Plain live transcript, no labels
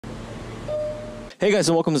Hey guys,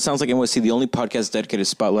 and welcome to Sounds Like NYC, the only podcast dedicated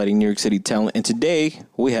to spotlighting New York City talent. And today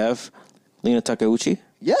we have Lena Takeuchi.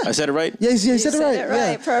 Yeah. I said it right? Yeah, you said it right.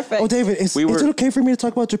 Yeah. Perfect. Oh, David, is it okay for me to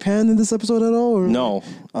talk about Japan in this episode at all? Or? No.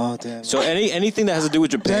 Oh, damn. So anything that has to do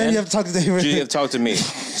with Japan, Dan, you have to talk to David. you have to talk to me.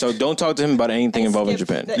 So don't talk to him about anything involving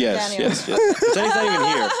Japan. Yes. Pretend he's not even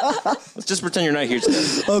here. Let's just pretend you're not here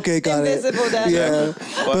today. Okay, got Invisible it. Daniel.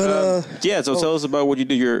 Yeah. So tell us about what you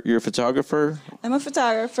do. You're a photographer? I'm a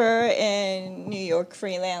photographer in New York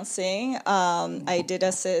freelancing. I did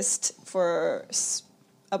assist for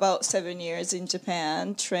about 7 years in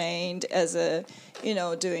Japan, trained as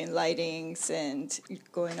doing lightings and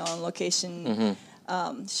going on location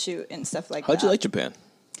shoot and stuff like that. How'd you like Japan?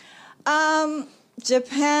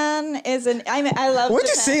 Japan is I love What'd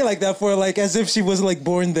you Japan. say like that for? Like as if she was like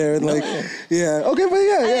born there. And, like, yeah. Okay, but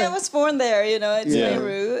yeah. I was born there, it's my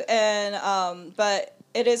root. And, but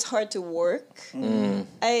it is hard to work.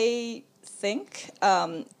 I think,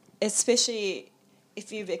 especially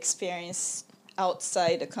if you've experienced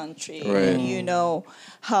outside the country, right. and you know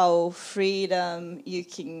how freedom you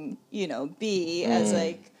can, be as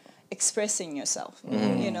like expressing yourself,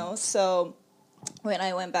 So when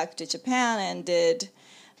I went back to Japan and did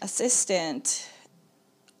assistant,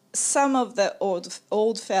 some of the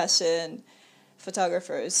old-fashioned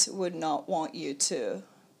photographers would not want you to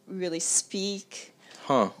really speak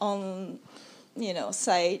on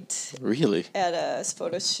site. Really? At a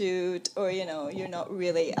photo shoot, or you're not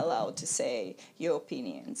really allowed to say your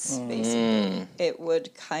opinions. Basically, it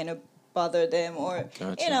would kind of bother them, or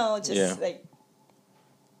like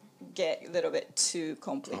get a little bit too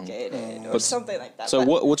complicated, or something like that. So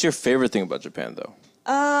what's your favorite thing about Japan, though?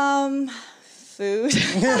 Food.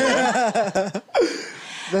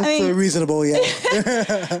 That's reasonable, yeah.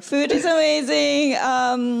 Food is amazing.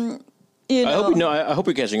 I hope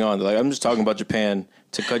you're catching on. Like, I'm just talking about Japan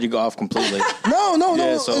to cut you off completely. No.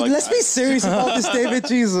 Yeah, so, like, let's be serious about this, David.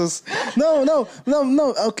 Jesus. No.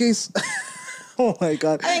 Okay. Oh my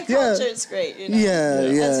God. I mean, culture is great. Yeah.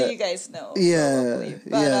 As you guys know. Yeah. Probably.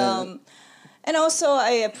 But and also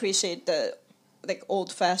I appreciate the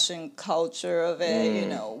old-fashioned culture of it.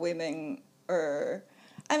 Women are.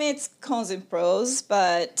 I mean, it's cons and pros,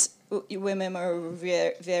 but women are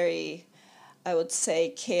very, I would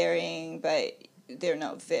say, caring, but they're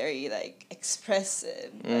not very,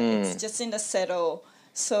 expressive. But it's just in the settle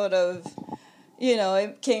sort of,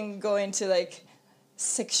 it can go into,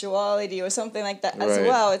 sexuality or something like that as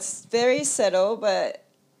well. It's very subtle, but,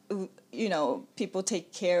 people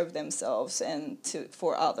take care of themselves and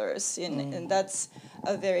for others. And that's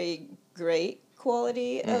a very great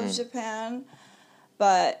quality of Japan.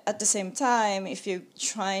 But at the same time, if you're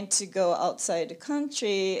trying to go outside the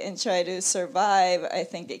country and try to survive, I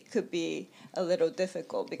think it could be a little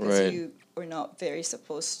difficult because you are not very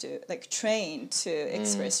supposed to, trained to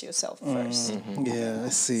express yourself first. Yeah, I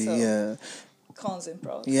see, So, cons and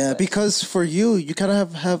pros. Yeah, because for you kind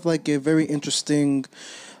of have a very interesting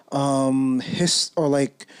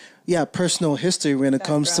personal history when it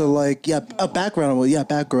comes to background. Yeah.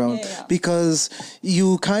 Because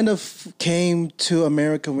you kind of came to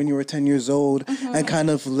America when you were 10 years old and kind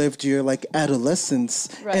of lived your adolescence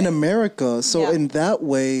in America. So in that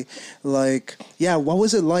way, what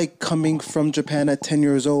was it like coming from Japan at 10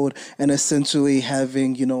 years old and essentially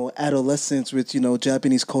having, adolescence with,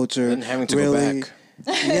 Japanese culture and having to go back?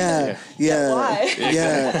 Yeah.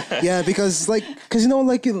 Why? Because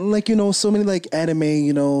so many anime,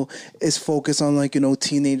 is focused on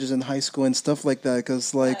teenagers in high school and stuff like that.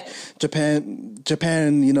 Because Japan,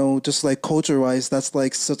 just culture wise, that's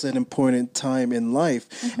such an important time in life,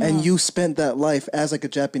 and you spent that life as a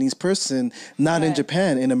Japanese person, not in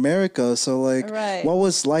Japan, in America. So what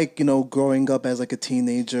was growing up as a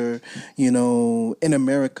teenager, in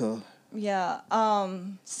America? Yeah.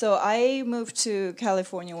 So I moved to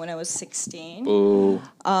California when I was 16. Ooh.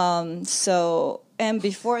 And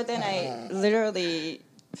before then, I literally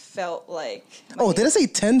felt like. Did I say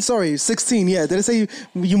 10? Sorry, 16. Yeah. Did I say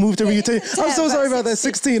you moved to you 10? I'm so sorry about that.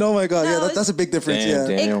 16. Oh my God. No, that's a big difference.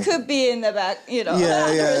 Damn. It could be in the back,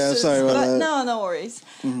 Yeah. Sorry about that. No worries.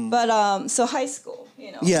 But so high school,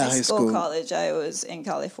 high school, college. I was in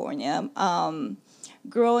California.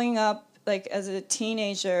 Growing up as a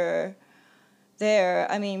teenager there,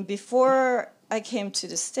 I mean, before I came to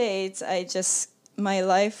the States, my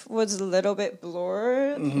life was a little bit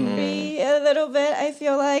blurry, a little bit, I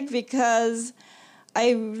feel like, because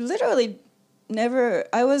I literally never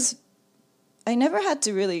had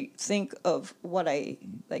to really think of what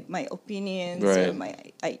my opinions or my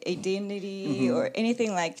identity or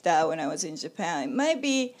anything like that when I was in Japan. It might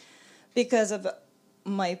be because of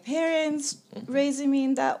my parents raising me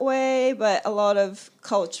in that way, but a lot of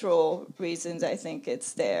cultural reasons, I think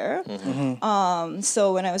it's there.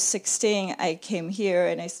 So when I was 16, I came here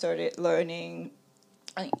and I started learning,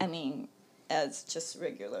 I mean, as just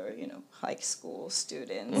regular, high school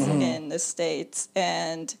students in the States.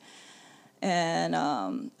 And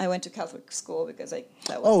I went to Catholic school because that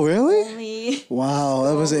was the only wow,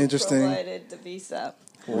 that was interesting. Provided the visa.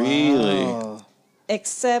 Really? Wow.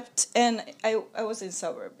 Except, and I was in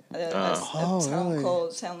suburb, a town really?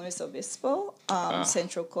 called San Luis Obispo,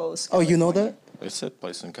 Central Coast. Oh, you know that? It's a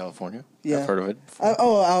place in California. Yeah. I've heard of it.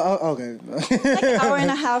 Okay. Like an hour and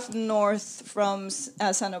a half north from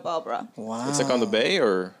Santa Barbara. Wow. It's like on the bay,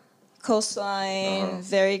 or Coastline,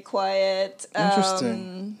 very quiet.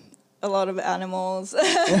 Interesting. A lot of animals.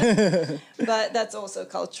 But that's also a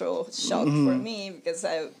cultural shock for me because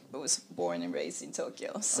I was born and raised in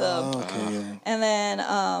Tokyo. So, and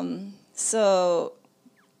then, so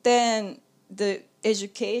then the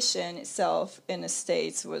education itself in the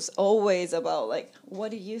States was always about like,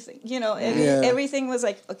 what do you think? Everything was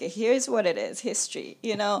like, okay, here's what it is, history,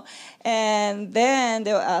 and then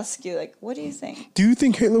they'll ask you like, what do you think? Do you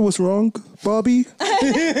think Hitler was wrong, Bobby?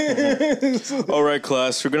 All right,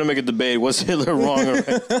 class, we're gonna make a debate. Was Hitler wrong or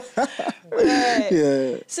right? Right.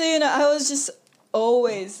 Yeah. So I was just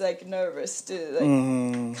always like nervous to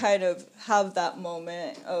like kind of have that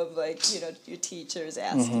moment of like your teachers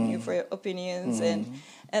asking you for your opinions and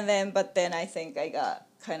then but then I think I got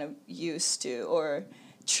kind of used to or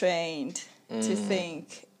trained to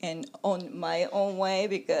think on my own way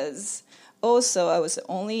because also I was the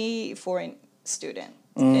only foreign student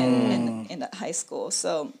in the high school.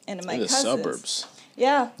 So and my in the cousins, suburbs.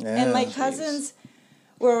 And my cousins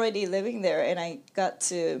were already living there, and I got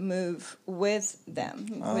to move with them,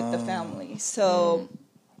 with the family. So,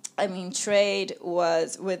 I mean, trade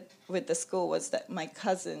was with the school was that my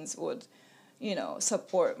cousins would,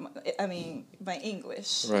 support. My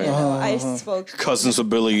English. Right. I spoke. Cousins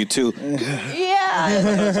would bully you too. Yeah, it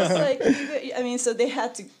was just like so they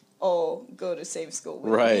had to all go to same school.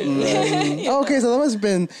 With Right. me. Okay, so that must have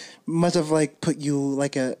been much of like put you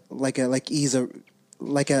like ease a.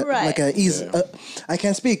 I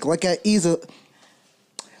can't speak. Ease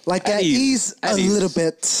a little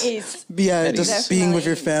bit. Ease. Yeah, just being with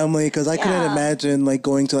your family because I couldn't imagine like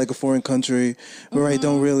going to like a foreign country where I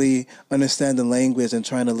don't really understand the language and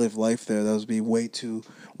trying to live life there. That would be way too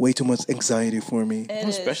much anxiety for me.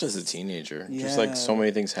 Especially as a teenager. Just like so many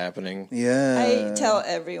things happening. Yeah. I tell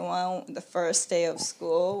everyone the first day of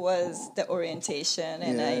school was the orientation,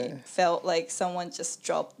 and I felt like someone just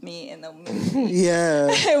dropped me in the movie. Yeah.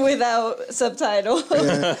 Without subtitle.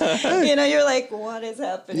 Yeah. You're like, what is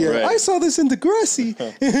happening? Yeah. Right. I saw this in Degrassi.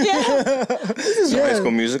 Yeah. Is it High School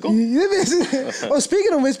Musical? Oh,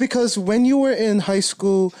 speaking of which, because when you were in high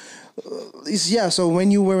school, so when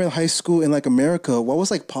you were in high school in like America, what was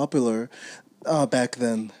like popular back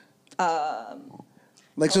then?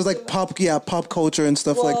 Like just like pop culture and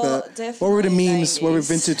stuff like that. What were the memes? 90s. What were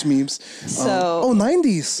vintage memes? So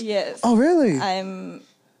 90s. yes. Oh really?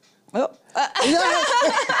 What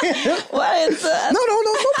is that? No. I'm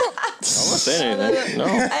not saying anything. No.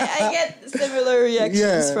 I get similar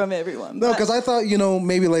reactions from everyone. No, because I thought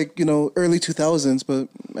maybe like early 2000s, but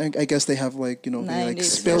I guess they have like they like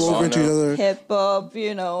spill over into each other. Hip hop,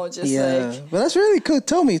 just like. But that's really cool.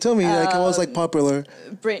 Tell me, like what was like popular?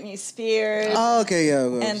 Britney Spears. Oh, okay, yeah.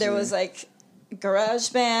 And there was like garage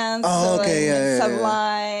bands, Oh, okay, yeah.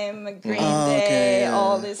 Sublime, Green Day,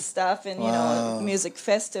 all this stuff, and music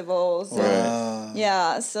festivals. Wow.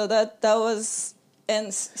 Yeah, so that was and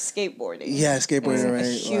skateboarding. Yeah, skateboarding, right? A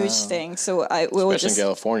huge thing. So we Especially would just in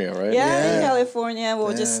California, right? Yeah, in California,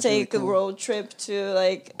 we'll just take really cool. a road trip to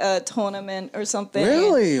like a tournament or something.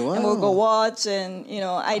 Really? Wow. And we'll go watch, and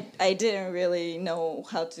I didn't really know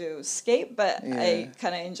how to skate, but I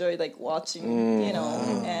kind of enjoyed like watching, and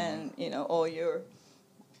all your.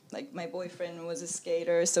 Like my boyfriend was a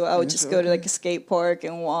skater, so I would just go to like a skate park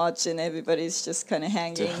and watch, and everybody's just kind of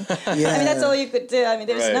hanging. I mean, that's all you could do. I mean,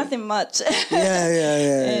 there's nothing much.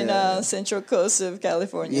 In Central Coast of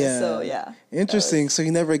California. Yeah. So yeah. Interesting. So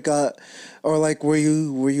you never got, or like, were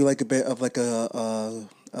you like a bit of like a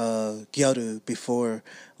gyaru before,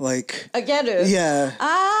 like A gyaru. Yeah.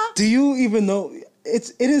 Do you even know?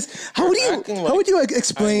 It is. How would you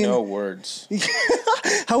explain? I know words.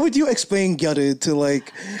 How would you explain gyaru to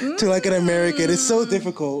like an American? It's so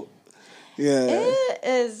difficult. Yeah. It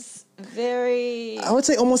is very. I would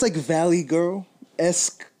say almost like Valley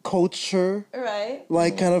Girl-esque culture. Right.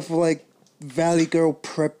 Like kind of like Valley Girl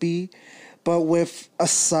preppy, but with a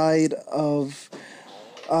side of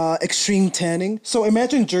extreme tanning. So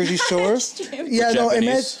imagine Jersey Shore. Yeah, no,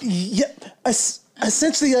 imagine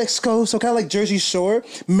essentially like so kind of like Jersey Shore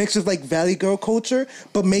mixed with like Valley Girl culture,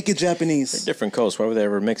 but make it Japanese. They're different coasts. Why would they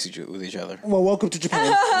ever mix with each other? Well, welcome to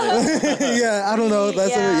Japan. Yeah, I don't know.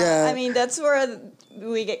 That's I mean, that's where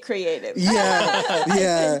we get creative.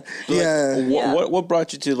 What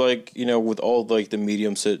brought you to like, you know, with all like the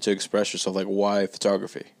mediums to express yourself? Like, why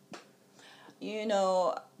photography? You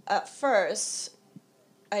know, at first,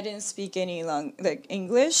 I didn't speak any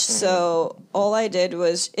English, so all I did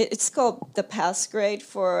was it's called the pass grade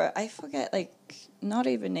for I forget not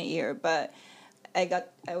even a year, but I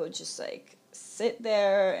would just like sit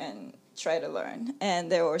there and try to learn, and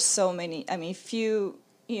there were so many. I mean, few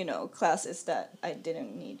classes that I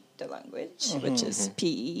didn't need the language, which is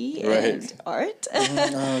PE and art.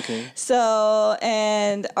 Okay. So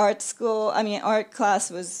and art school. I mean, art class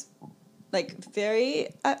was like very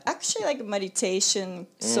actually like meditation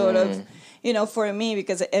sort of, for me,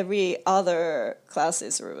 because every other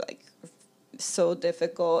classes were like so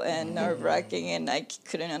difficult and nerve-wracking, and I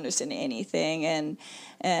couldn't understand anything,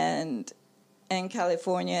 and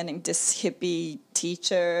California and this hippie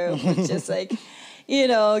teacher would just like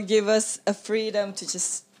give us a freedom to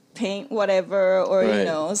just paint whatever,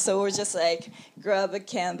 or so we're just like grab a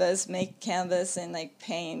canvas, make canvas, and like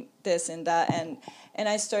paint this and that, and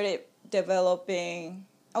I started developing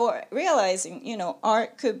or realizing,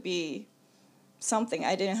 art could be something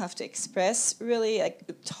I didn't have to express really, like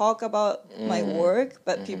talk about my work,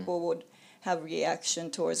 but people would have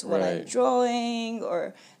reaction towards what I'm drawing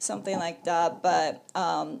or something like that. But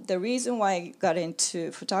the reason why I got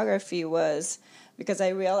into photography was because I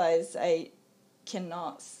realized I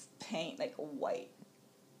cannot paint like a white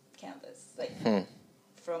canvas, like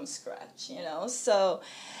from scratch, So,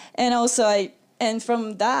 and also and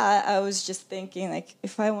from that, I was just thinking, like,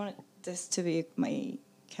 if I wanted this to be my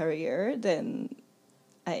career, then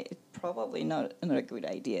it's probably not a good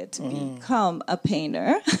idea to become a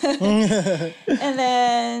painter. and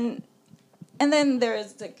then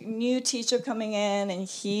there's like a new teacher coming in, and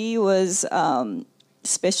he was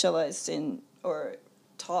specialized in or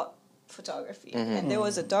taught photography. And there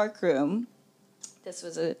was a dark room. This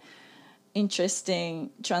was a interesting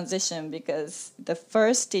transition because the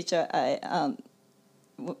first teacher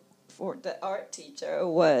for the art teacher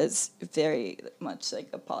was very much like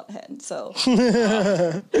a pothead. So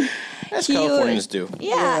as Californians do.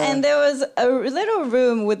 Yeah, and there was a little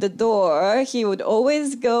room with the door. He would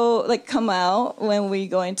always come out when we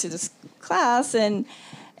go into this class, and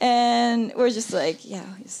we're just like,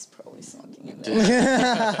 yeah, he's probably smoking in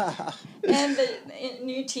there. And the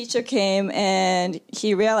new teacher came, and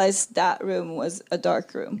he realized that room was a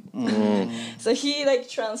dark room. So he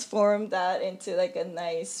transformed that into a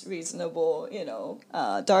nice, reasonable,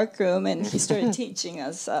 dark room, and he started teaching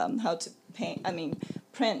us how to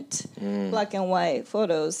print black and white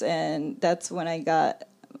photos, and that's when I got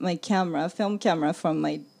my film camera from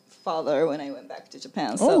my father when I went back to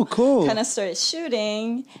Japan. So cool. Kind of started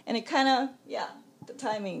shooting, and it the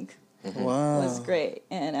timing was great,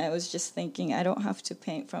 and I was just thinking I don't have to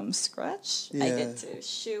paint from scratch. I get to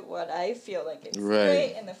shoot what I feel like it's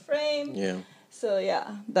great in the frame. Yeah. So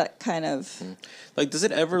that kind of does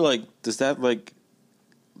it ever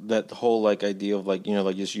that whole idea of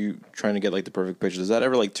just you trying to get the perfect picture, does that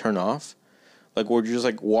ever turn off? Or you're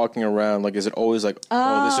just walking around, is it always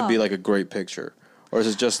oh, this would be a great picture, or is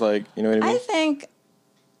it just you know what I mean? I think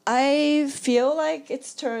I feel like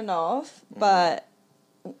it's turned off, but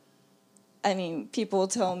I mean, people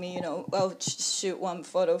tell me, I'll shoot one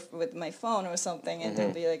photo with my phone or something, and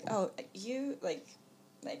they'll be like, "Oh, you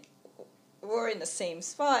we're in the same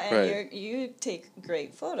spot, and you take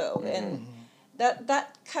great photo," and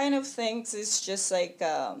that kind of things is just like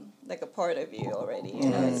a part of you already.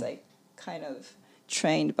 It's kind of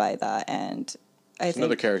trained by that, and I think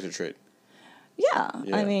another character trait. Yeah,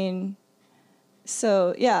 I mean,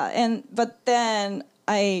 so but then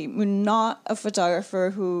I'm not a photographer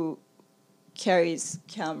who carries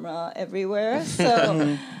camera everywhere,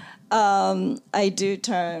 so I do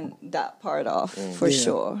turn that part off for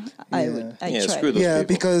sure. I try. Screw those people.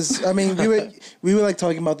 Because I mean we were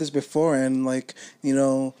talking about this before, and you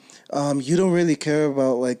don't really care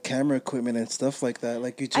about camera equipment and stuff like that.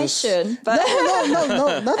 You just I should, but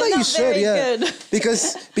no, not that you should. Good.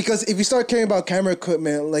 because if you start caring about camera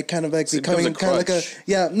equipment, becoming kind of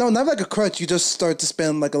not like a crutch. You just start to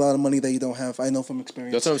spend a lot of money that you don't have. I know from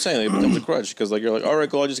experience. That's what I'm saying. It becomes a crutch because you're all right,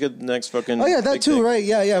 cool, I'll just get the next fucking. Oh yeah, that too, thing. Right?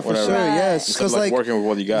 Yeah, for sure. right. Yes, Instead of because like working with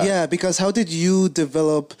what you got. Yeah, because how did you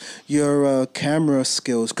develop your camera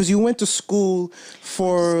skills? Because you went to school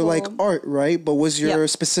for like art, right? But was your Yep.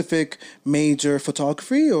 specific major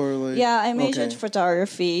photography or like? Yeah, I majored Okay.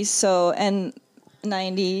 photography. So, and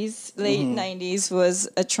late Mm-hmm. 90s was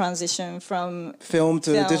a transition from Film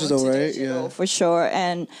to digital, right? digital, Yeah. for sure.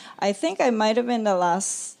 And I think I might have been the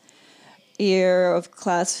last year of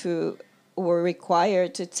class who were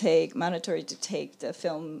required to take, mandatory to take the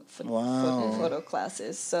film Wow. photo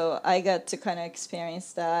classes. So I got to kind of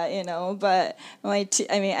experience that, you know. But I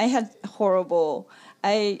mean, I had horrible.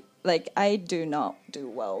 I do not do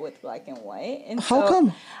well with black and white. And How so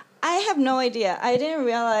come? I have no idea. I didn't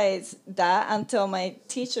realize that until my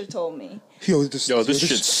teacher told me. Yo, This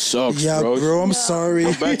shit sucks, Yeah, bro. I'm sorry.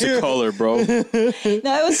 Back to color, bro.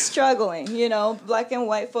 No, I was struggling, you know, black and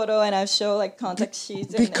white photo, and I show like contact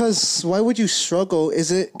sheets. Because why would you struggle?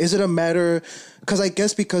 Is it a matter? Because I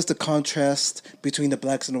guess because the contrast between the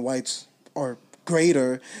blacks and the whites are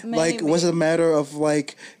greater. Like, was it a matter of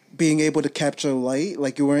like being able to capture light?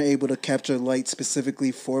 Like you weren't able to capture light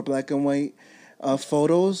specifically for black and white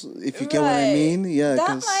photos, if you get what I mean? Yeah,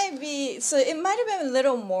 that might be. So it might have been a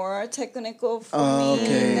little more technical for me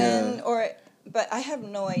okay, than, but I have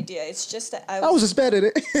no idea. It's just that I I was just bad at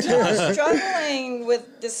it. struggling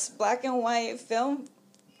with this black and white film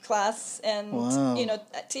class, and Wow. you know,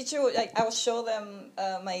 a teacher would, like, I would show them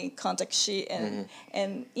my contact sheet, and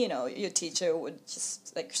and you know, your teacher would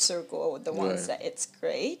just like circle the ones that it's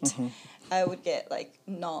great. I would get like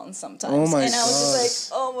none sometimes, Oh my and I was just gosh.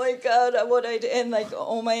 like, oh my god, what I did, and like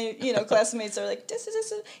all my classmates are like, this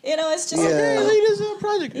is, you know, it's just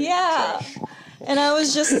Project. yeah. And I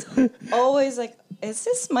was just always like, is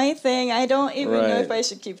this my thing? I don't even know if I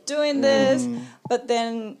should keep doing this. But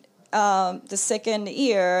then the second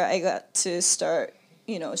year, I got to start,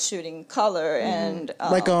 you know, shooting color and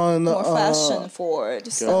Like on, more fashion forward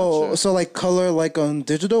stuff. Oh, so like color, like on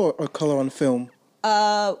digital or color on film?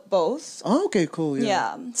 Both. Oh, okay, cool.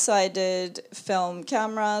 Yeah, so I did film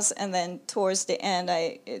cameras, and then towards the end,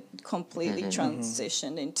 it completely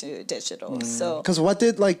transitioned into digital. So Because what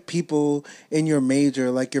did like people in your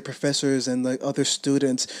major, like your professors and like other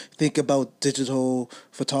students, think about digital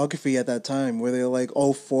photography at that time? Were they like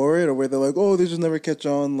all for it, or were they like, oh, they just never catch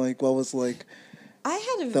on? Like, what was like I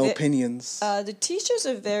had the opinions? The teachers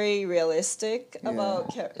are very realistic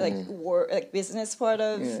about work, like business part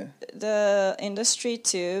of the industry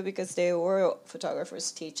too, because they were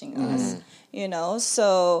photographers teaching us, you know.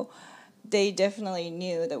 So they definitely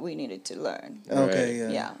knew that we needed to learn.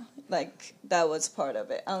 Okay, Yeah, like that was part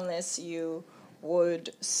of it. Unless you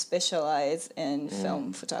would specialize in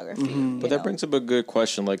film photography. But that brings up a good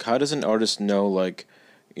question. Like, how does an artist know, like,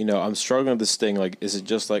 you know, I'm struggling with this thing. Like, is it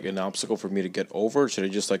just like an obstacle for me to get over? Or should I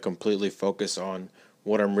just like completely focus on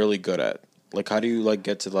what I'm really good at? Like, how do you like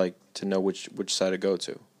get to know which side to go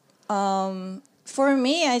to? For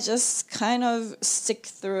me, I just kind of stick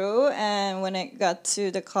through, and when it got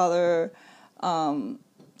to the color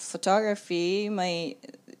photography, my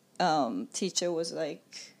teacher was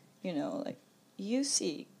like, you know, like, you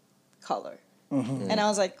see color. And I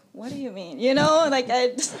was like, what do you mean? You know, like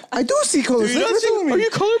I do see colors. Are you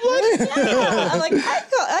colorblind? yeah. I'm like,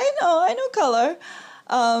 I know color.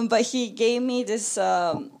 But he gave me this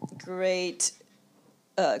great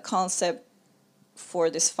concept for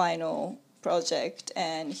this final project,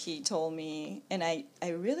 and he told me, and I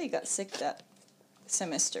really got sick that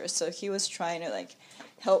semester. So he was trying to like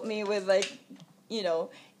help me with like, you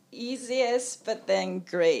know, easiest but then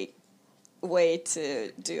great way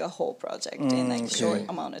to do a whole project in like short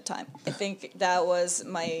amount of time. I think that was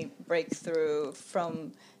my breakthrough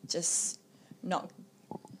from just not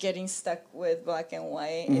getting stuck with black and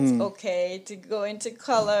white. It's okay to go into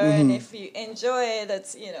color, and if you enjoy it,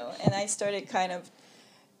 that's, you know. And I started kind of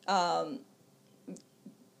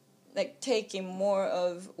like taking more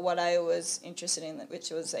of what I was interested in, which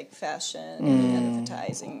was like fashion and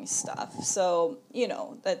advertising stuff. So, you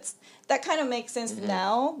know, that kind of makes sense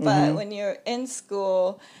now, but when you're in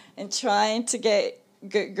school and trying to get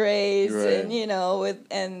good grades and, you know,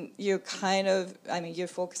 and you're kind of, I mean, you're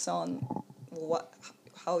focused on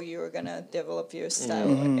how you're gonna develop your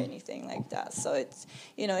style or anything like that. So it's,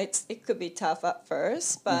 you know, it could be tough at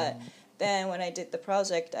first, but then when I did the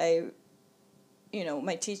project, you know,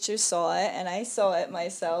 my teacher saw it, and I saw it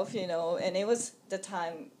myself, you know, and it was the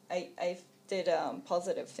time I did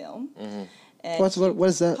positive film. And what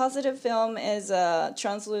is that? Positive film is a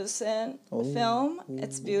translucent film.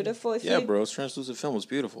 It's beautiful. Yeah, bro, it's translucent film. It's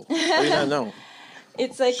beautiful. How do you not know?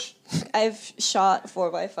 it's like I've shot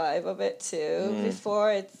 4x5 of it too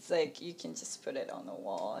before. It's like you can just put it on the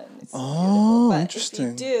wall and it's beautiful. But interesting.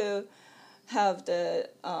 if you do have the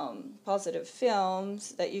positive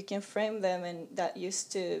films that you can frame them, and that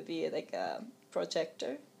used to be like a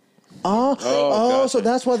projector. So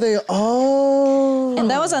that's why they. Oh, And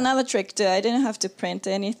that was another trick too. I didn't have to print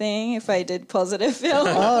anything if I did positive film.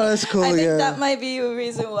 oh, that's cool. I think yeah. that might be a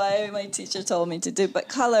reason why my teacher told me to do. But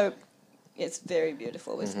color, it's very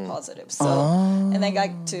beautiful with positive. So, and I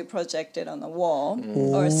got to project it on the wall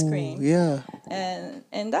or a screen. Yeah.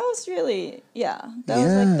 And that was really, that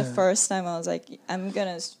was like the first time I was like, I'm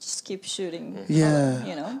gonna just keep shooting. Yeah. Color,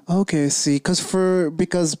 you know. Okay. See,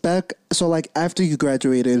 because back like after you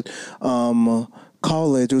graduated,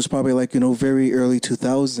 college, it was probably like very early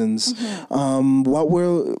 2000s.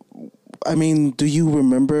 I mean, do you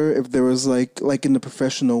remember if there was like in the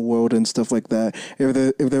professional world and stuff like that,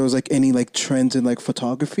 if there was like any like trends in like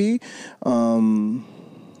photography?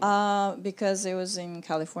 Because it was in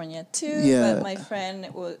California too. Yeah. But my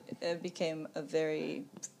friend became a very,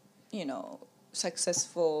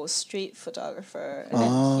 successful street photographer,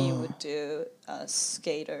 and he would do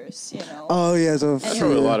skaters. Oh yeah, so That's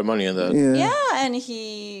probably a lot of money in that. Yeah, and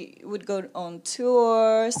he would go on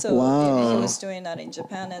tour. So he was doing that in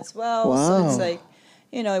Japan as well. So it's like,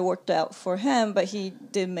 it worked out for him, but he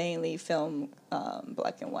did mainly film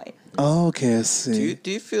black and white. Oh, okay, I see.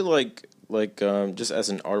 Do you feel like just as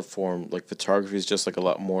an art form, like photography is just like a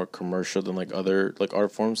lot more commercial than like other like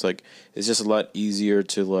art forms? Like it's just a lot easier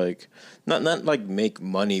to like not like make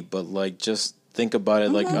money, but like just think about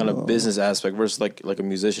it like on a business aspect versus like a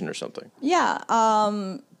musician or something. Yeah,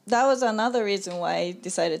 that was another reason why I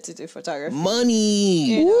decided to do photography.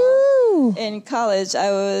 Money. In college,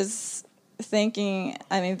 I was thinking,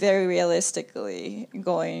 very realistically,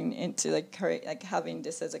 going into like having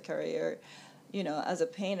this as a career. As a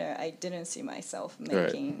painter, I didn't see myself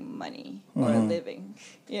making money or a living.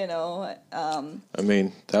 That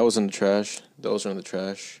was in the trash. Those are in the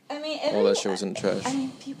trash. All that shit was in the trash.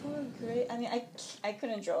 People were great. I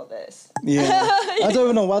couldn't draw this. Yeah, I don't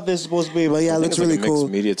even know what this is supposed to be, but yeah, it looks really like a cool.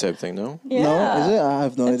 mixed media type thing, no? Yeah. No, is it? I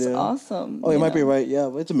have no It's idea. awesome. Oh, you might be right. Yeah,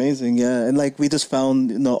 but it's amazing. Yeah, and like we just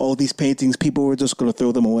found, all these paintings. People were just gonna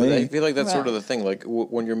throw them But away. I feel like that's sort of the thing. Like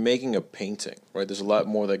when you're making a painting, right? There's a lot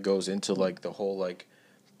more that goes into like the whole like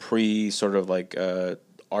sort of like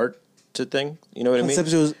art to thing. You know what I mean?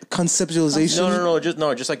 Conceptualization.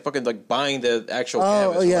 No, just like fucking like buying the actual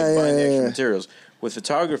canvas, buying the actual materials. With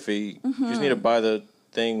photography, you just need to buy the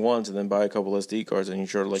thing once and then buy a couple SD cards and you're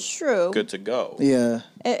sort of like good to go. Yeah,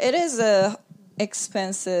 it is a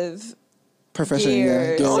expensive profession.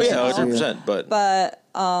 gear, Yeah. Oh yeah, 100%. But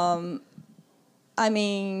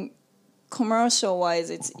commercial wise,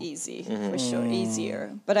 it's easy for sure,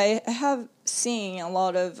 easier. But I have seen a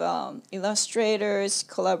lot of illustrators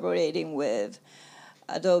collaborating with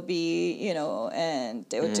Adobe, and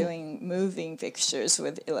they were doing moving pictures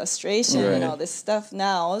with illustration and all this stuff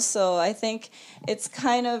now. So I think it's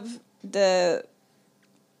kind of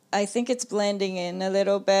I think it's blending in a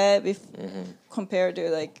little bit compared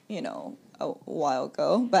to like, a while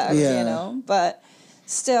ago back, But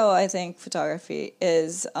still, I think photography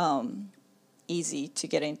is easy to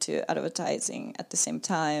get into advertising. At the same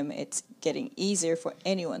time, it's getting easier for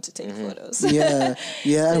anyone to take photos. Yeah.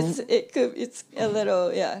 It's a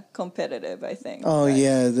little competitive, I think. Oh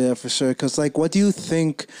yeah, for sure. Because like, what do you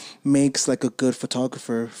think makes like a good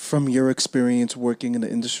photographer from your experience working in the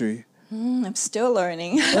industry? I'm still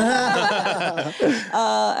learning.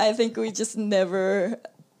 I think we just never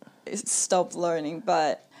stop learning,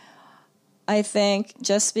 but I think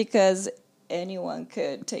just because anyone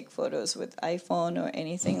could take photos with iPhone or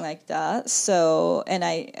anything like that. So, and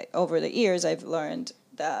over the years, I've learned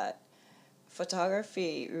that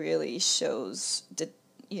photography really shows the,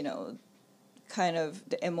 kind of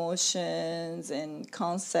the emotions and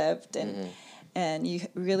concept, and you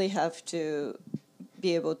really have to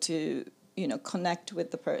be able to, connect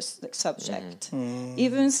with the subject.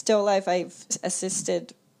 Even still life, I've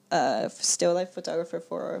assisted a still life photographer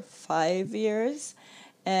for 5 years.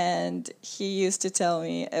 And he used to tell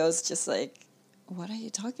me, I was just like, what are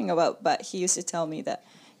you talking about? But he used to tell me that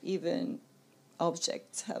even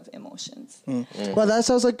objects have emotions. Well, that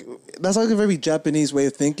sounds like a very Japanese way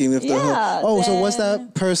of thinking. With so what's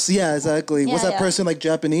that person? Yeah, exactly. Was that person like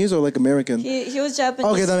Japanese or like American? He was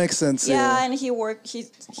Japanese. Okay, that makes sense. Yeah, and he worked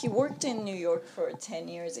in New York for 10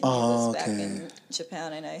 years, and he was back in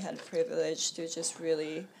Japan, and I had the privilege to just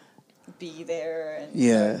really be there and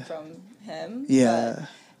learn from him. But,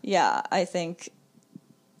 I think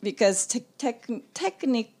because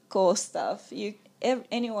technical stuff,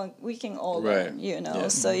 anyone, we can all Right. learn, you know. Yeah.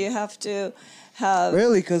 So you have to have.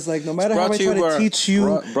 Really, because like no matter how I try to teach you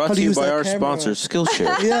brought how to to you use by that our camera, sponsor,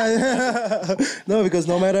 Skillshare. yeah, no, because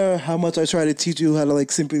no matter how much I try to teach you how to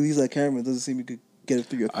like simply use that camera, it doesn't seem you could get it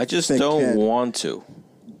through your. I just thick don't head. want to.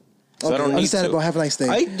 'Cause Okay, I don't need understandable. to. Have a nice day.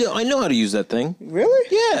 I know how to use that thing. Really?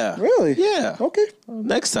 Yeah. Really? Yeah. Okay.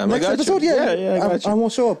 Next time, Next I got episode, you. yeah, I got you. I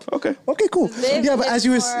won't show up. Okay. Okay, cool. They've Yeah, but been as you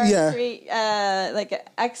were, more yeah, like an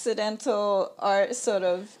accidental art sort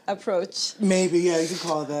of approach. maybe, yeah, you can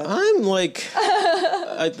call it that. I'm like,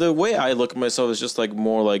 the way I look at myself is just like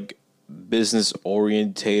more like business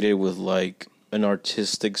orientated with like an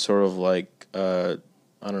artistic sort of like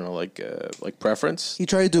I don't know, like preference. He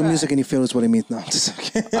tried to do music and he failed. Is what he means. No, I'm just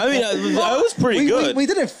okay. I mean, I was pretty good. We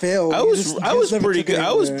didn't fail. I We was just- I we was just never pretty took it good.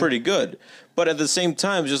 I was anywhere. pretty good, but at the same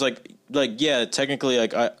time, just like yeah, technically,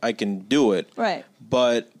 like I can do it, Right.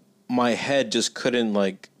 but my head just couldn't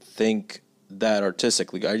like think that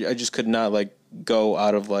artistically. I just could not like go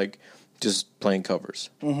out of like just playing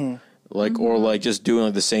covers, like or like just doing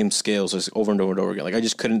like the same scales just over and over and over again. Like I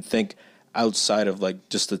just couldn't think outside of like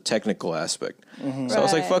just the technical aspect. So I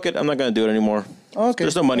was like, Right. fuck it, I'm not gonna do it anymore. Okay.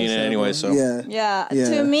 There's no money in it anyway, so Yeah. Yeah. Yeah.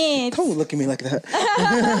 To me, it's, Don't look at me like that.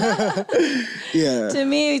 Yeah. to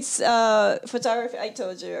me, it's photography. I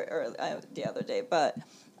told you the other day, but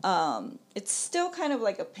it's still kind of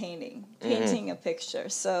like a painting a picture.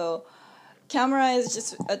 So camera is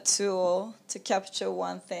just a tool to capture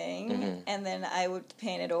one thing, and then I would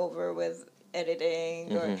paint it over with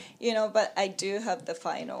editing or but I do have the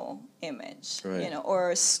final image, Right.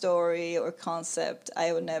 or a story or concept.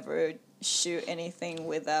 I would never shoot anything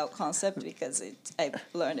without concept because I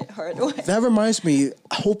learned it hard way. That reminds me,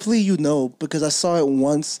 hopefully you know, because I saw it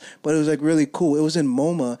once, but it was like really cool. It was in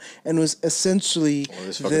MoMA, and it was essentially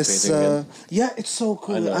this fucking this. painting again? Yeah, it's so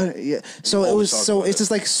cool. I know. Yeah. So it always was talk so about it's it.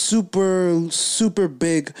 just like super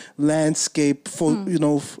big landscape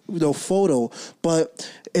photo,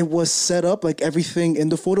 but it was set up like everything in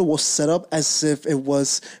the photo was set up as if it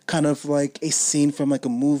was kind of like a scene from like a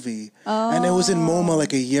movie, and it was in MoMA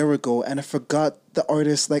like a year ago, and I forgot the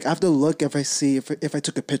artist. Like I have to look if I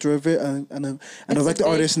took a picture of it and I It's like a the big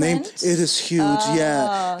artist's name. print? It is huge.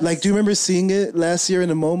 Yeah. Like, do you remember seeing it last year in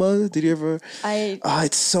the MoMA? Did you ever?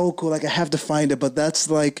 It's so cool. Like I have to find it, but that's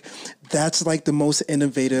like the most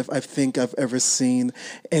innovative I think I've ever seen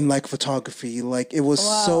in like photography. Like it was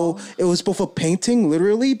it was both a painting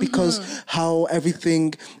literally because how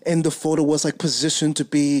everything in the photo was like positioned to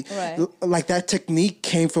be Right. like that technique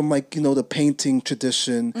came from like, the painting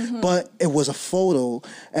tradition, but it was a photo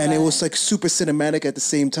and it was like super cinematic at the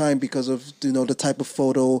same time because of, the type of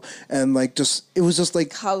photo and like it was just like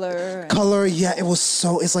Color. yeah,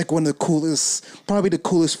 it's like one of the coolest, probably the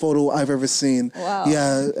coolest photo I've ever seen. Wow.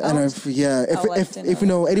 Yeah, and I'd like to if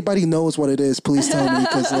know. anybody knows what it is, please tell me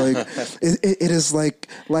because like it is like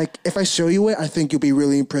if I show you it, I think you'll be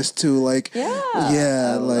really impressed too. Like Yeah,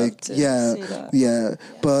 yeah, I would love like to yeah, see that. yeah.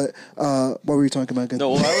 But what were you talking about again? No,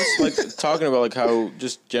 well, I was like talking about like how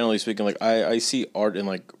just generally speaking, like I see art in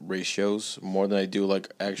like ratios more than I do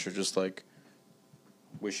like actual just like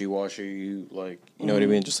wishy washy, like you know what I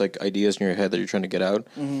mean, just like ideas in your head that you're trying to get out.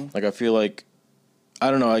 Like I feel like I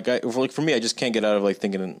don't know, like for me, I just can't get out of like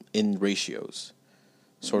thinking in ratios,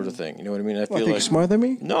 sort of thing. You know what I mean? I I feel think like you're smarter than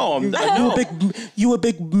me. no, I'm You no. a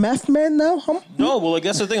big math man now, huh? No, well, like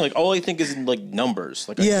that's the thing. Like all I think is in like numbers.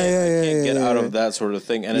 Like I Yeah, can't get out yeah. of that sort of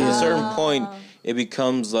thing. And at a certain point, it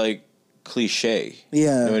becomes like cliche.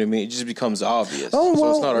 Yeah. You know what I mean? It just becomes obvious. Oh so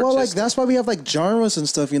well, it's not well, like artistic. that's why we have like genres and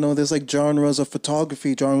stuff. There's like genres of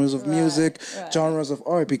photography, genres of music, right. genres of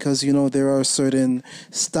art, because there are certain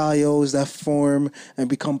styles that form and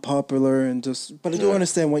become popular and just. But I do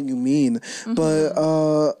understand what you mean. But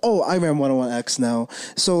I remember what I want to ask now.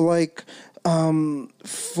 So like.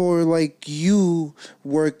 For like you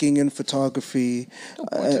working in photography, Don't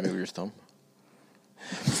point at me with your thumb.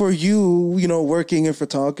 for you, working in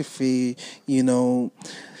photography,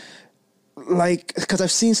 like, because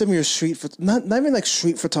I've seen some of your not even like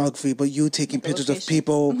street photography, but you taking pictures of Location.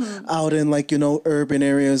 people out in like, urban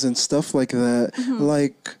areas and stuff like that.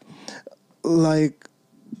 Like,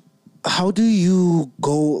 how do you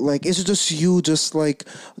go, like, is it just you just like,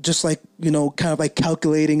 kind of like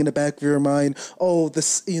calculating in the back of your mind, oh,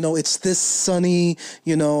 this, it's this sunny,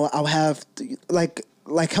 I'll have, like,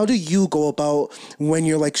 how do you go about when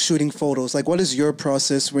you're like shooting photos? Like, what is your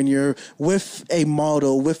process when you're with a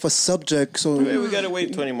model, with a subject? So Hey, we gotta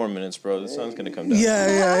wait 20 more minutes, bro. The sun's gonna come down.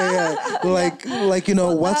 yeah. Like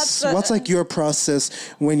what's that's like your process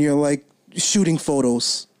when you're like shooting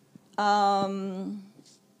photos?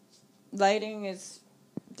 Lighting is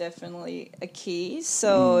definitely a key.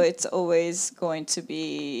 So it's always going to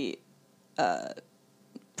be a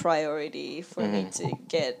priority for me to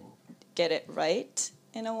get it right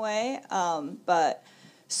in a way. But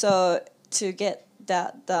so to get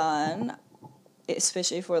that done,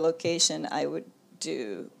 especially for location, I would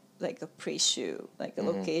do like a pre-shoot, like a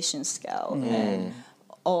location scout and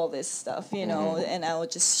all this stuff, you know, and I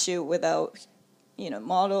would just shoot without, you know,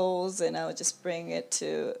 models, and I would just bring it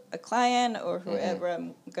to a client or whoever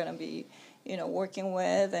I'm going to be, you know, working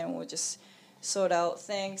with, and we'll just sort out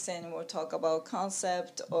things and we'll talk about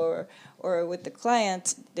concept, or with the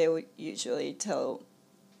client, they would usually tell,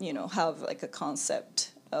 you know, have like a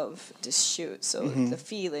concept of this shoot, so the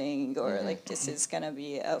feeling, or like this is gonna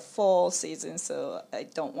be a fall season, so I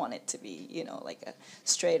don't want it to be, you know, like a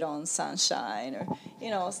straight on sunshine, or, you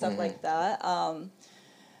know, stuff like that.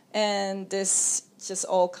 And this just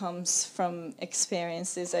all comes from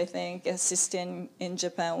experiences. I think assisting in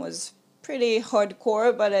Japan was pretty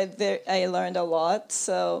hardcore, but I learned a lot.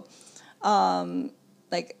 So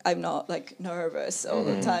like I'm not like nervous all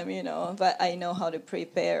the time, you know, but I know how to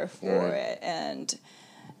prepare for it.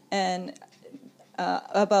 And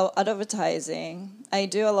about advertising, I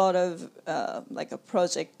do a lot of like a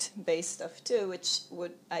project-based stuff too, which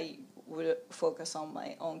I would focus on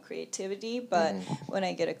my own creativity. But when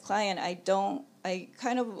I get a client, I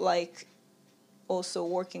kind of like also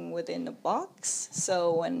working within the box.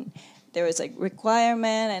 So when there is like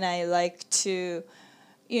requirement, and I like to,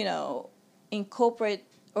 you know, incorporate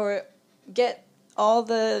or get all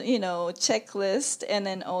the, you know, checklist, and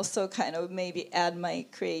then also kind of maybe add my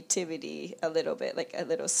creativity a little bit, like a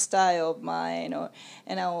little style of mine,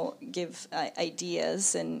 and I'll give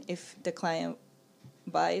ideas, and if the client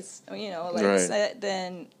buys, you know, like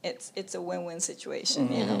then it's a win-win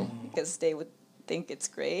situation, you know, because they would think it's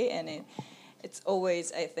great, and it's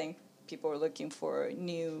always, I think people are looking for a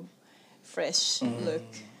new, fresh look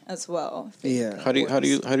as well. Yeah. How do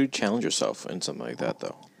you challenge yourself in something like that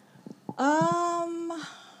though?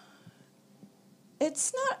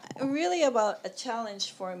 It's not really about a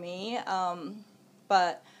challenge for me,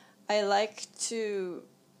 but I like to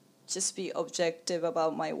just be objective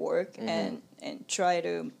about my work and try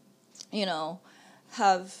to, you know,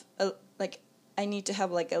 have I need to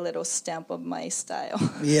have like a little stamp of my style.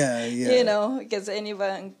 Yeah. You know, because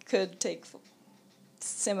anyone could take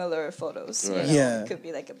similar photos. Right. You know? Yeah. It could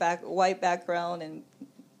be like a white background and,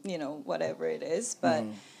 you know, whatever it is, but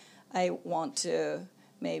I want to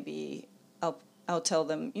maybe I'll tell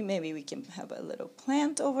them, maybe we can have a little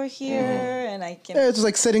plant over here, and I can. Yeah, it's just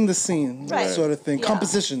like setting the scene, Right. sort of thing. Yeah.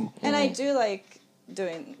 Composition. And I do like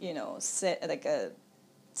doing, you know, set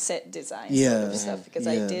design sort Yeah. of stuff, because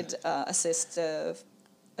Yeah. I did assist a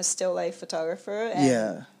still life photographer,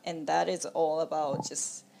 and that is all about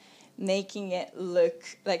just making it look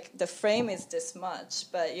like the frame is this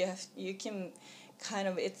much, but you can kind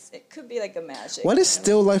of, it could be like a magic. What is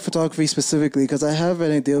still life photography specifically? Because I have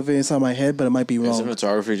an idea of it inside my head, but it might be Isn't wrong.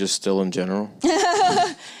 photography just still in general?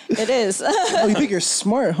 It is. Oh, you think you're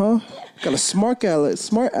smart, huh? Got a smart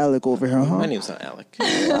Alec over here, huh? My name's not Alec.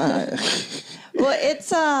 Well,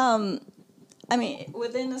 it's I mean,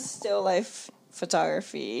 within a still life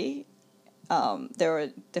photography, there are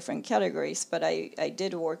different categories, but I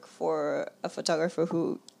did work for a photographer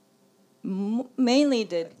who mainly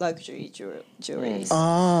did luxury jewelry.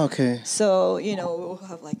 Ah, okay. So, you know, we'll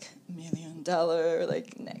have like $1 million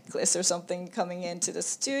like necklace or something coming into the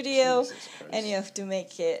studio, and you have to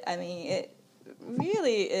make it, I mean, it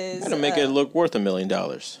really is Gotta make it look worth $1 million.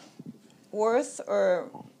 worth, or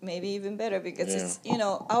maybe even better, because it's, you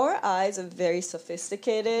know, our eyes are very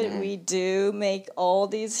sophisticated. We do make all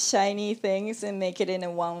these shiny things and make it in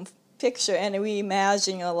a one picture, and we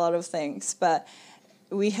imagine a lot of things, but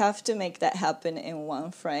we have to make that happen in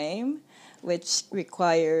one frame, which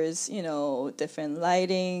requires, you know, different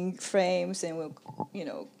lighting frames, and we'll, you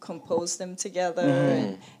know, compose them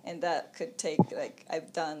together, and that could take, like,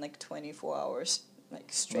 I've done like 24 hours,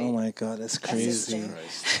 like, straight. Oh my God, that's crazy. assisting.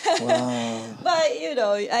 Wow. But, you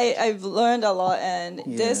know, I've learned a lot, and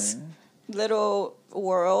this little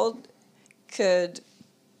world could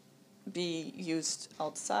be used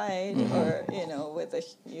outside, or, you know, with a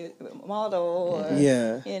model, or,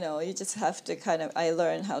 you know, you just have to kind of, I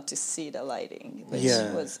learned how to see the lighting, which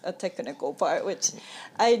was a technical part, which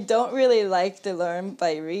I don't really like to learn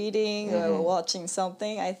by reading or watching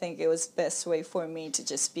something. I think it was best way for me to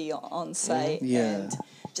just be on site and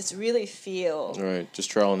just really feel. Right, just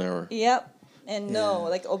trial and error. Yep. And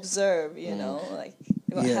like observe, you know, like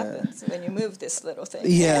what happens when you move this little thing.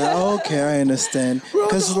 Yeah, okay, I understand.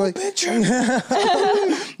 Because like,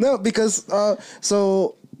 no, because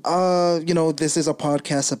so This is a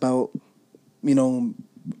podcast about,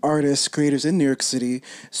 artists, creators in New York City.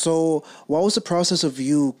 So, what was the process of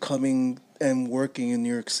you coming and working in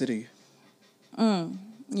New York City?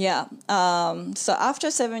 Yeah. So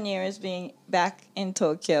after 7 years being back in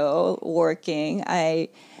Tokyo working, I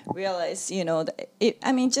realized,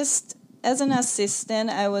 just as an assistant,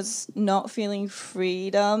 I was not feeling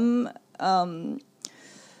freedom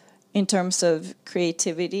in terms of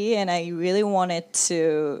creativity, and I really wanted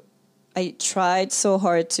to. I tried so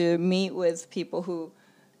hard to meet with people who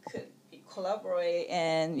could collaborate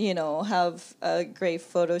and have a great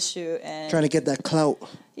photo shoot and Trying to get that clout.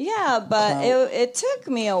 yeah, but it took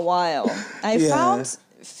me a while. I Yeah. found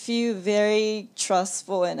few very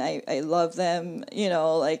trustful, and I love them.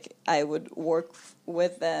 Like I would work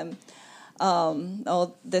with them,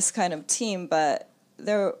 all this kind of team. But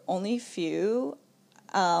there are only few,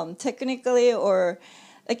 technically, or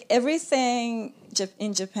like everything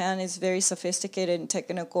in Japan is very sophisticated and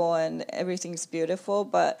technical, and everything's beautiful.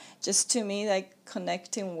 But just to me, like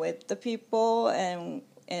connecting with the people and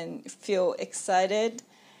feel excited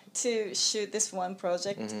to shoot this one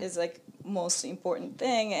project is like most important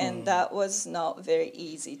thing, and that was not very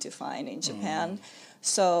easy to find in Japan.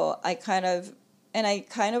 So I kind of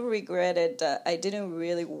regretted that I didn't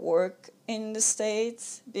really work in the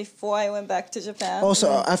States before I went back to Japan.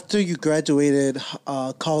 Also, after you graduated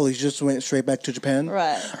college, you just went straight back to Japan?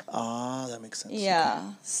 Right. Ah, that makes sense. Yeah.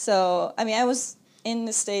 Okay. So I was in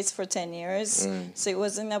the States for 10 years, so it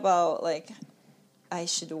wasn't about like I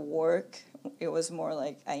should work. It was more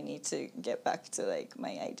like I need to get back to like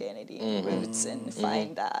my identity and roots and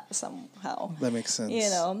find that somehow. That makes sense.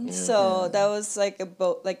 So that was like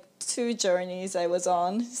like two journeys I was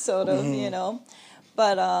on, sort of,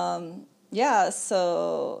 But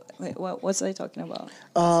so wait, what was I talking about?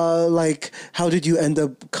 Like, how did you end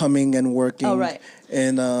up coming and working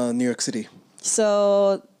in New York City?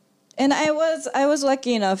 So, and I was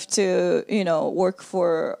lucky enough to work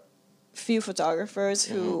for few photographers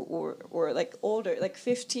who were like older, like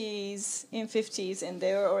 50s, and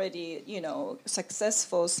they were already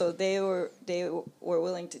successful, so they were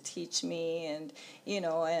willing to teach me, and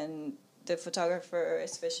and the photographer,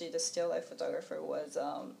 especially the still life photographer, was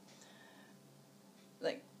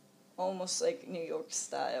like almost like New York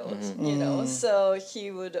style, so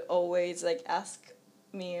he would always like ask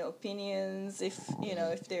me opinions if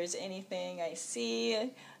if there's anything I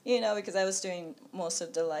see, because I was doing most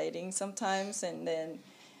of the lighting sometimes, and then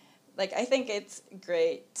like I think it's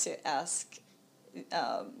great to ask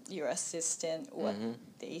your assistant what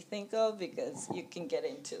they think of, because you can get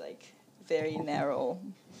into like very narrow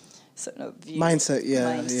sort of view mindset.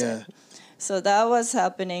 Yeah. So that was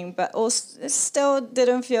happening, but also it still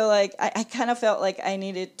didn't feel like I kind of felt like I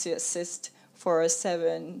needed to assist for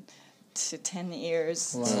 7 to 10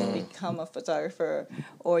 years to become a photographer,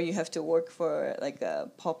 or you have to work for like a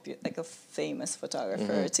famous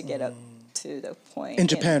photographer to get up to the point In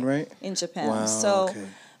Japan, right? In Japan. Wow. So okay.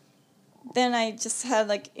 then I just had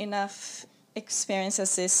like enough experience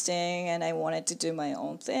assisting, and I wanted to do my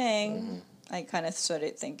own thing. I kind of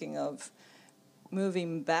started thinking of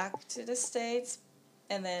moving back to the States,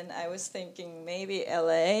 and then I was thinking maybe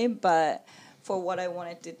LA, but for what I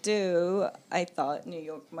wanted to do, I thought New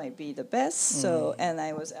York might be the best. So, and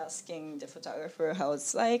I was asking the photographer how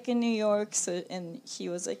it's like in New York. So, and he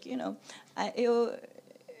was like,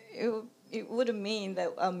 it wouldn't mean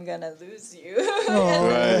that I'm gonna lose you.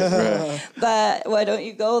 Right. But why don't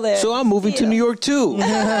you go there? So I'm moving to New York too.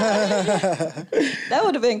 That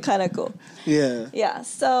would have been kind of cool. Yeah. Yeah.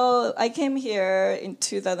 So I came here in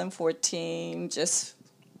 2014 just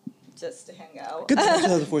to hang out. Good times,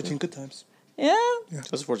 2014. Good times. Yeah.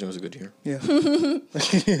 2014 was a good year. Yeah.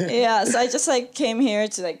 Yeah. So I just like came here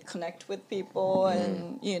to like connect with people,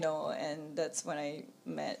 and and that's when I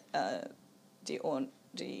met the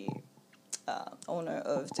owner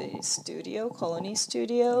of the studio, Colony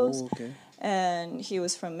Studios. Oh, okay. And he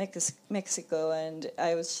was from Mexico, and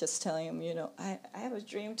I was just telling him, I have a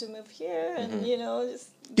dream to move here, and just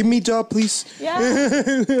Give me a job, please. yeah.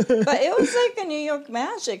 But it was like a New York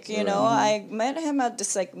magic, I met him at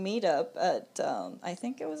this like meetup at I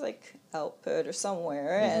think it was like Output or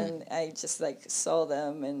somewhere, and I just like saw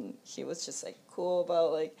them, and he was just like cool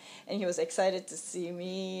about like, and he was excited to see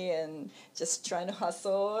me, and just trying to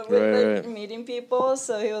hustle with meeting people.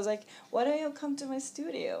 So he was like, "Why don't you come to my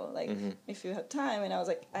studio, like if you have time?" And I was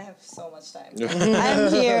like, "I have so much time.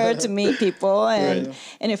 I'm here to meet people, and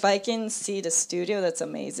if I can see the studio, that's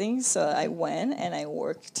amazing." So I went and I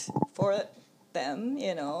worked for them,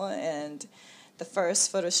 and the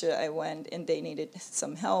first photo shoot I went and they needed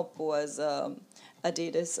some help was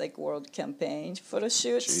Adidas like World Campaign photo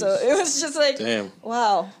shoot. So it was just like, damn.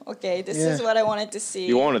 Wow, okay, this is what I wanted to see.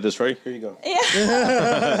 You wanted this, right? Here you go. Yeah.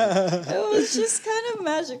 It was just kind of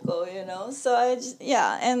magical, you know. So I just,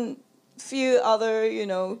 and few other, you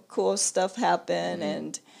know, cool stuff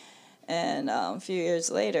happened, and a few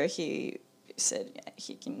years later he said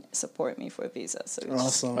he can support me for a visa. So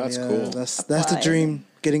Awesome. That's yeah, cool. That's the dream,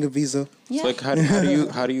 getting a visa. Yeah. So like, how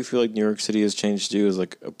do you feel like New York City has changed you as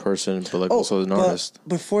like a person, but like also as an artist?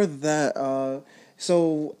 Before that,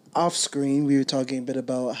 so off screen, we were talking a bit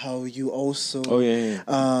about how you also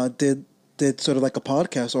did sort of like a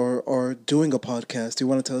podcast or doing a podcast. Do you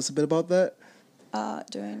want to tell us a bit about that?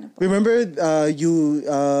 Remember you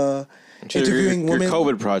interviewing your women?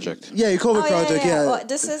 COVID project. Yeah, your COVID project. Yeah. Well,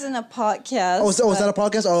 this isn't a podcast. Oh, was that a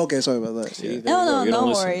podcast? Oh, okay. Sorry about that. See,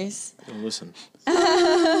 No worries. You don't listen.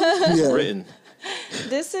 Yeah. It's written.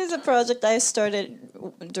 This is a project I started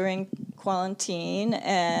during quarantine,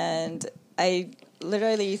 and I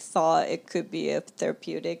literally thought it could be a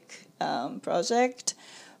therapeutic project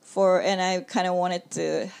and I kind of wanted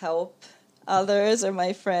to help others or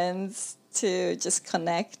my friends to just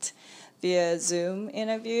connect via Zoom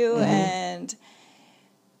interview and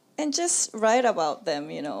just write about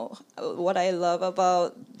them, you know, what I love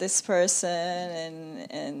about this person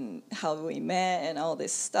and how we met and all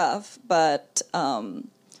this stuff. But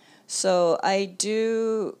so I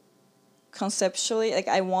do conceptually, like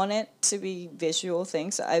I want it to be visual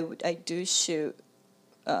things. So I do shoot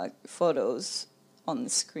photos on the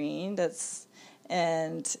screen.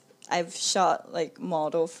 And I've shot like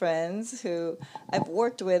model friends who I've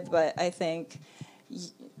worked with, but I think,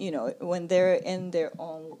 you know, when they're in their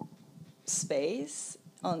own space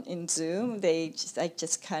in Zoom, I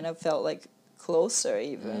just kind of felt like closer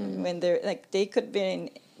even when they're like, they could be in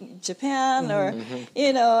Japan or,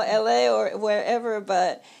 you know, LA or wherever,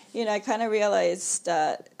 but, you know, I kind of realized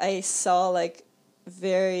that I saw like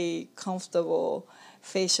very comfortable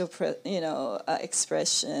facial,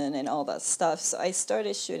 expression and all that stuff. So I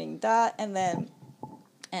started shooting that, and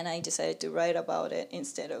I decided to write about it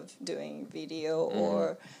instead of doing video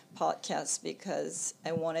or podcast because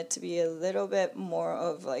I wanted to be a little bit more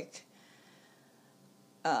of like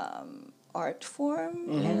art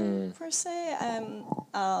form per se.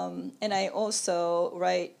 And I also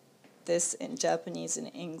write this in Japanese and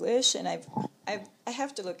English, and I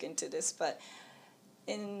have to look into this, but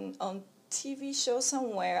on TV show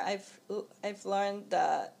somewhere, I've learned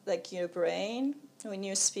that like your brain, when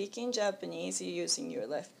you're speaking Japanese, you're using your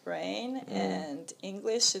left brain, and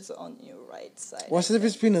English is on your right side. What's the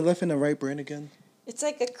difference between the left and the right brain again? It's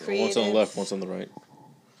like a creative. One's on the left, one's on the right.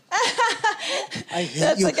 I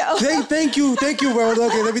hate you. Thank you, bro.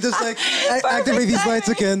 Okay, let me just like activate these lights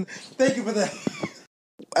again. Thank you for that.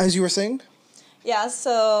 As you were saying. Yeah,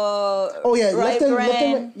 so left and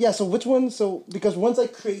right. Yeah, so which one? So because one's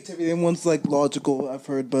like creativity and one's like logical, I've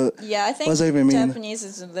heard, but yeah, I think what does that even mean? Japanese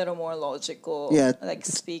is a little more logical. Yeah, like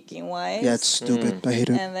speaking wise. Yeah, it's stupid. I hate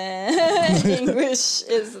it. And then English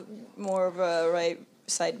is more of a right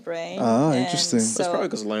side brain. Ah, interesting. That's probably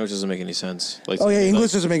because the language doesn't make any sense. Like,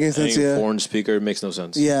 English doesn't make any sense. Any Yeah, foreign speaker, it makes no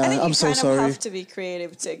sense. Yeah, I think I'm so sorry. You have to be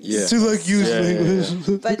creative to like use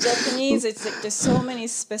language. But Japanese, it's like there's so many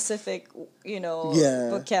specific,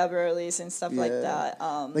 vocabularies and stuff like that.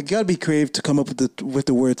 Like you gotta be creative to come up with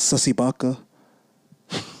the word "sasibaka."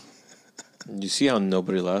 You see how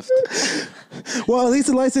nobody laughed? Well, at least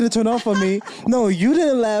the lights didn't turn off on me. No, you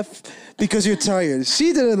didn't laugh because you're tired.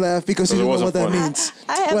 She didn't laugh because you don't know what that means.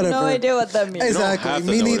 I have no idea what that means. Exactly.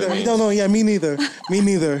 Me neither. No, me neither. Me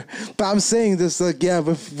neither. But I'm saying this, like,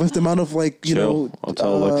 with the amount of like, I'll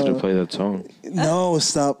tell Alexa to play that song. No,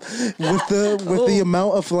 stop. With the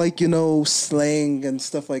amount of like, slang and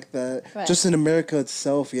stuff like that. Right. Just in America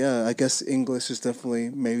itself, yeah, I guess English is definitely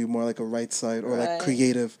maybe more like a right side or like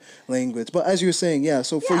creative language. But as you were saying,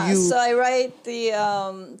 so for you, so I write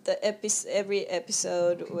every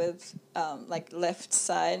episode with like left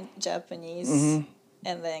side Japanese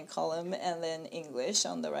and then column and then English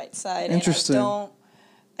on the right side. Interesting. And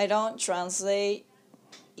I don't translate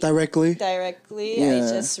directly. I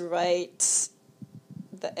just write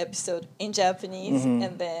the episode in Japanese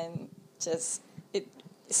and then just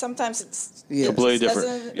sometimes it's completely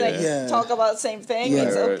different. Doesn't talk about the same thing. Yeah.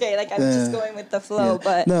 It's okay. Like I'm just going with the flow.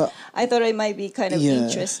 But I thought it might be kind of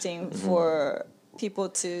interesting for people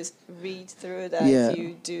to read through that if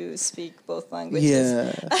you do speak both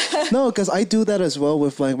languages. Yeah. No, because I do that as well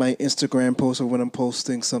with like my Instagram posts or when I'm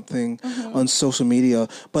posting something on social media.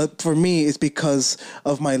 But for me, it's because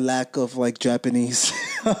of my lack of like Japanese.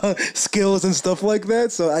 skills and stuff like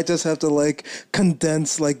that. So I just have to like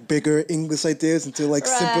condense like bigger English ideas into like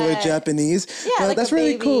simpler Right. Japanese. Yeah, But like that's a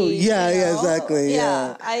really baby, cool. Yeah, you yeah, know? exactly.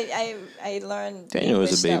 Yeah. I learned Daniel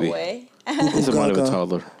is a English baby. that way. He's a mind of a Gaga.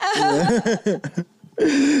 toddler.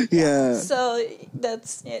 Yeah. So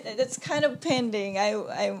that's it. It's kind of pending.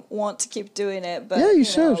 I want to keep doing it, but Yeah, you know,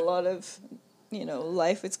 should. a lot of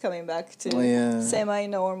life is coming back to Oh, yeah.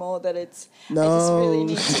 semi-normal. That it's I just really No.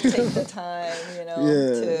 need to take the time, Yeah.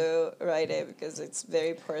 to write it because it's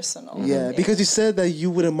very personal. Yeah, because you said that you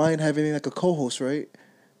wouldn't mind having like a co-host, right?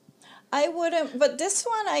 I wouldn't, but this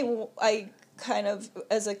one I kind of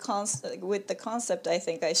as a concept with the concept. I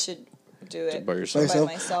think I should do it By yourself. by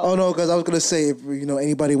myself. Oh no, because I was gonna say if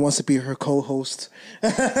anybody wants to be her co-host, Yeah,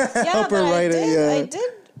 help but her write it. Yeah. I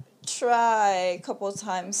did try a couple of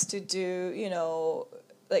times to do,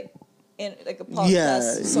 like in like a podcast Yeah,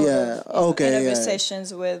 sort yeah. of Okay, interview yeah.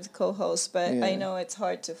 sessions with co-hosts, but Yeah. I know it's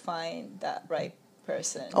hard to find that right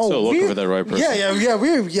person. Still looking for that right person.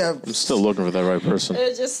 Yeah. I'm still looking for that right person.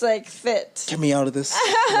 It just like fit. Get me out of this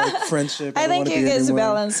like, friendship. I don't think wanna you be guys anymore.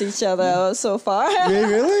 balance each other out so far. Yeah,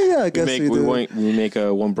 really? Yeah, I guess we do. We make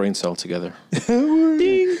one brain cell together.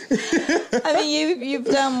 I mean, you've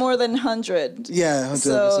done more than 100. Yeah, 100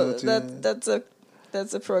 So episodes. Yeah.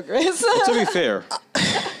 that's a progress. To be fair,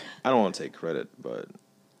 I don't want to take credit, but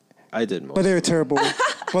I did most. But they were terrible.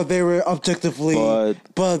 But they were objectively.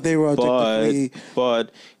 But they were objectively.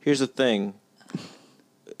 But here's the thing.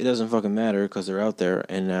 It doesn't fucking matter because they're out there,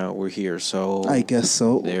 and now we're here. So I guess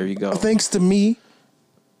so. There you go. Thanks to me.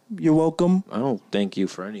 You're welcome. I don't thank you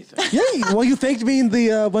for anything. Yeah, well, you thanked me in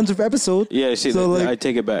the bunch of episode. Yeah, see, So, like- I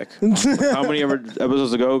take it back. How many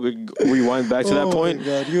episodes ago? Rewind back to that Oh point. my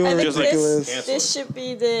God, you I are think Just like ridiculous. cancel this should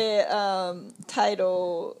be the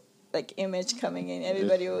title, like image coming in.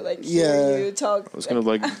 Everybody will like Yeah. hear you talk. I was gonna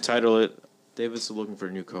like title it. David's still looking for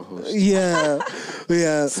a new co-host. Yeah,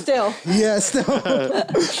 yeah. Still, Yeah, still.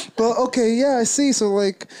 But okay, yeah, I see. So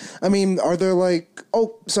like, I mean, are there like,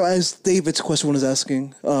 so as David's question was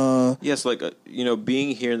asking, Yes, like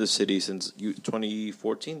being here in the city since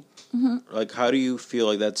 2014. Mm-hmm. Like, how do you feel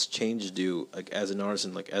like that's changed you, like as an artist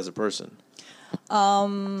and like as a person?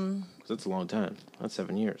 'Cause that's a long time. That's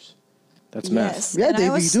 7 years. That's math. yes. Yeah, and I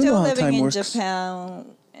David, was you do know still how living time in works. Japan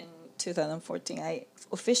in 2014. I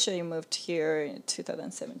officially moved here in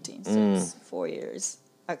 2017, so it's 4 years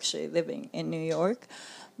actually living in New York.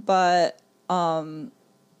 But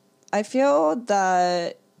I feel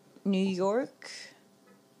that New York,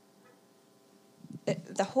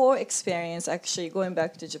 the whole experience actually going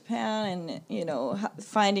back to Japan and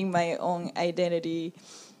finding my own identity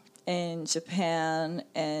in Japan,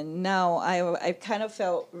 and now I kind of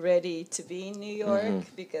felt ready to be in New York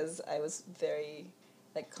because I was very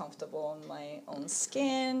like comfortable in my own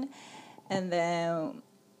skin, and then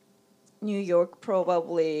New York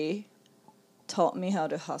probably taught me how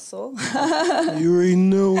to hustle. you already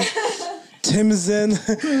know. Tim's in,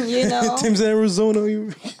 Tim's in Arizona.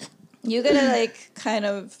 You gotta like kind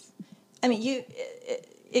of, I mean,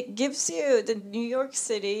 it gives you, the New York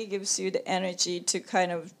City gives you the energy to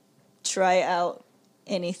kind of try out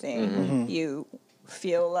anything you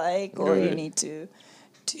feel like or you Right. need to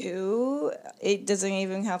do. It doesn't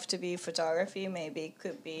even have to be photography. Maybe it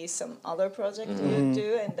could be some other project you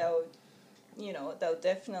do, and that would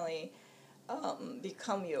definitely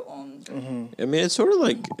become your own. I mean, it's sort of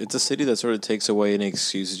like it's a city that sort of takes away any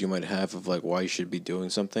excuses you might have of like why you should be doing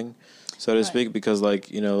something, so to Right. speak. Because like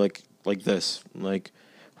like this, like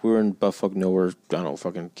we were in buttfuck nowhere, I don't know,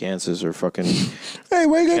 fucking Kansas or fucking Hey,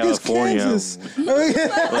 where you gonna get California. Kansas?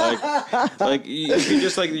 like you could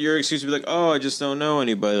just like your excuse would be like, oh, I just don't know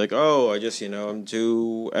anybody. Like, oh, I just I'm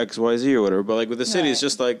too XYZ or whatever. But like with the city, it's Right.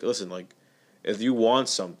 just like, listen, like if you want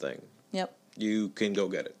something, Yep. you can go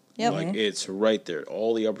get it. Yep. Like it's right there.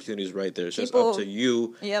 All the opportunities right there. It's just People- up to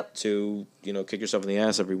you Yep. to kick yourself in the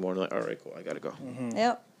ass every morning. Like, all right, cool, I gotta go.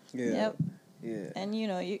 Yep. Yeah. Yep. Yeah. And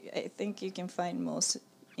I think you can find most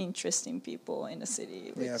interesting people in the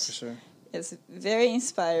city, which Yeah, for sure. is very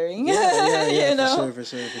inspiring. Yeah, for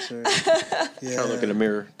sure. Yeah. Trying to look in the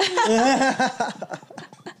mirror.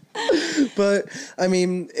 But I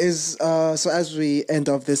mean, so as we end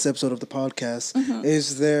off this episode of the podcast,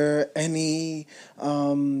 is there any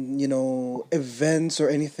events or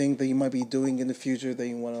anything that you might be doing in the future that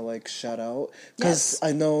you want to like shout out? Because Yes.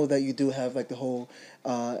 I know that you do have like the whole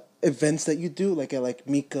events that you do like at like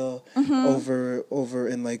Mika over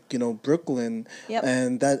in like Brooklyn, Yep.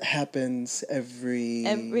 and that happens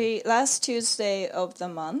Every last Tuesday of the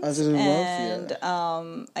month, Of the month, and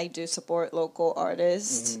yeah. I do support local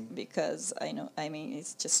artists because I mean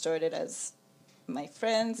it's just started as my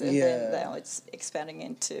friends, and then now it's expanding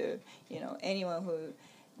into, anyone who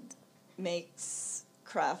makes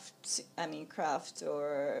craft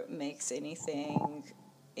or makes anything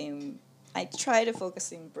I try to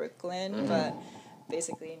focus in Brooklyn, but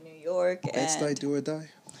basically in New York. Bed-Stuy, do or die?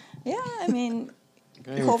 Yeah, I mean,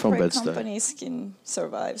 corporate companies can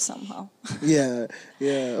survive somehow. Yeah,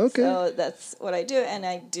 okay. So that's what I do, and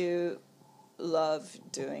I do love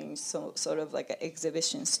doing sort of like an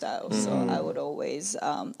exhibition style. So I would always,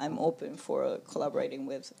 I'm open for collaborating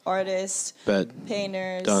with artists,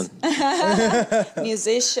 painters,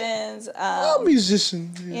 musicians.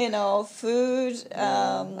 Musician. Food.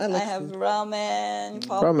 I have food. Ramen.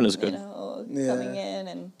 Ramen is good. Coming in,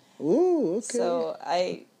 and so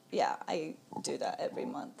I do that every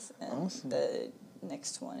month, and awesome. The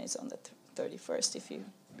next one is on the 31st. If you.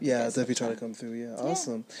 Yeah, definitely try to come through. Yeah,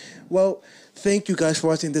 awesome. Well, thank you guys for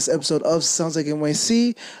watching this episode of Sounds Like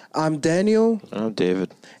NYC. I'm Daniel. I'm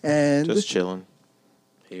David. And just chilling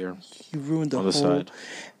here. You ruined the on whole side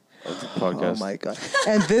of the podcast. Oh my god!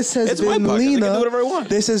 And this has been Lena. I can do whatever I want.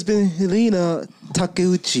 This has been Lena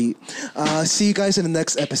Takeuchi. See you guys in the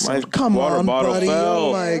next episode. My Come water on, bottle buddy! fell.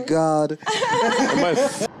 Oh my god!